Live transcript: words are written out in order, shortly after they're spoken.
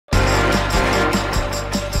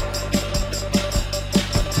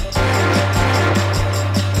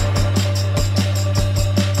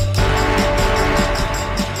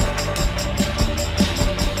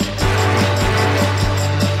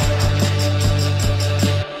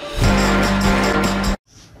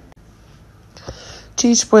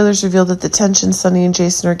Spoilers reveal that the tension Sunny and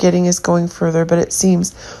Jason are getting is going further, but it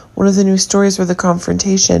seems one of the new stories where the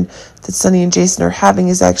confrontation that Sunny and Jason are having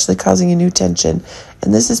is actually causing a new tension,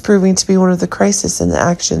 and this is proving to be one of the crises in the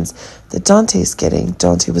actions that Dante is getting.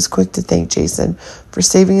 Dante was quick to thank Jason for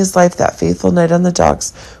saving his life that fateful night on the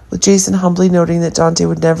docks, with Jason humbly noting that Dante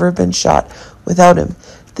would never have been shot without him.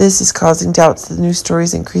 This is causing doubts that the new story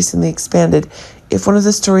is increasingly expanded if one of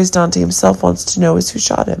the stories Dante himself wants to know is who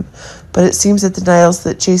shot him. But it seems that the denials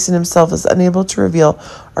that Jason himself is unable to reveal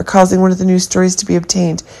are causing one of the new stories to be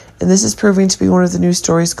obtained, and this is proving to be one of the new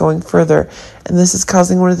stories going further, and this is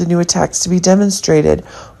causing one of the new attacks to be demonstrated.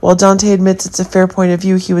 While Dante admits it's a fair point of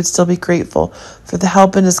view, he would still be grateful for the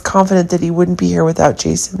help and is confident that he wouldn't be here without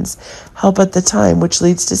Jason's help at the time, which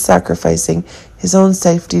leads to sacrificing his own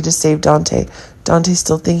safety to save Dante. Dante's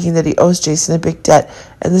still thinking that he owes Jason a big debt,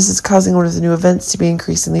 and this is causing one of the new events to be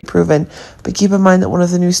increasingly proven. But keep in mind that one of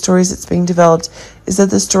the new stories that's being developed is that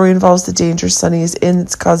the story involves the danger Sunny is in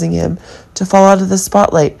that's causing him to fall out of the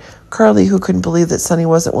spotlight. Carly, who couldn't believe that Sunny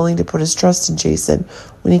wasn't willing to put his trust in Jason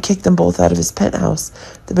when he kicked them both out of his penthouse.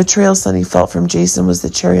 The betrayal Sunny felt from Jason was the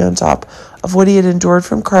cherry on top of what he had endured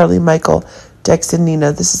from Carly, Michael, Dex, and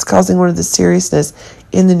Nina. This is causing one of the seriousness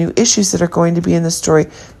in the new issues that are going to be in the story.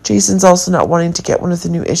 Jason's also not wanting to get one of the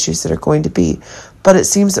new issues that are going to be. But it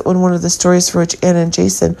seems that when one of the stories for which Anna and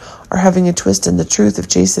Jason are having a twist in the truth, if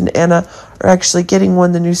Jason and Anna are actually getting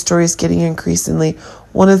one, the new story is getting increasingly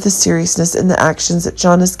one of the seriousness in the actions that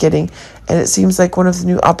John is getting, and it seems like one of the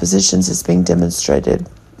new oppositions is being demonstrated.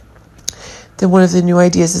 Then one of the new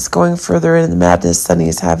ideas is going further in the madness Sunny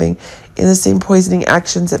is having, in the same poisoning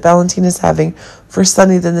actions that Valentine is having for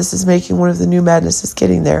Sunny, then this is making one of the new madnesses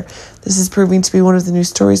getting there. This is proving to be one of the new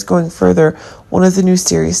stories going further, one of the new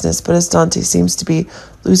seriousness, but as Dante seems to be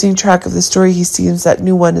losing track of the story, he seems that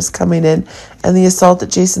new one is coming in, and the assault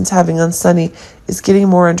that Jason's having on Sunny is getting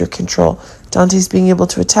more under control. Dante's being able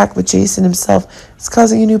to attack, but Jason himself is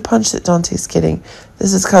causing a new punch that Dante's getting.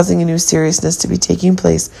 This is causing a new seriousness to be taking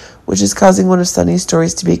place, which is causing one of Sunny's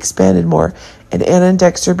stories to be expanded more, and Anna and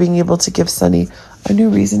Dexter being able to give Sunny a new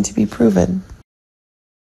reason to be proven.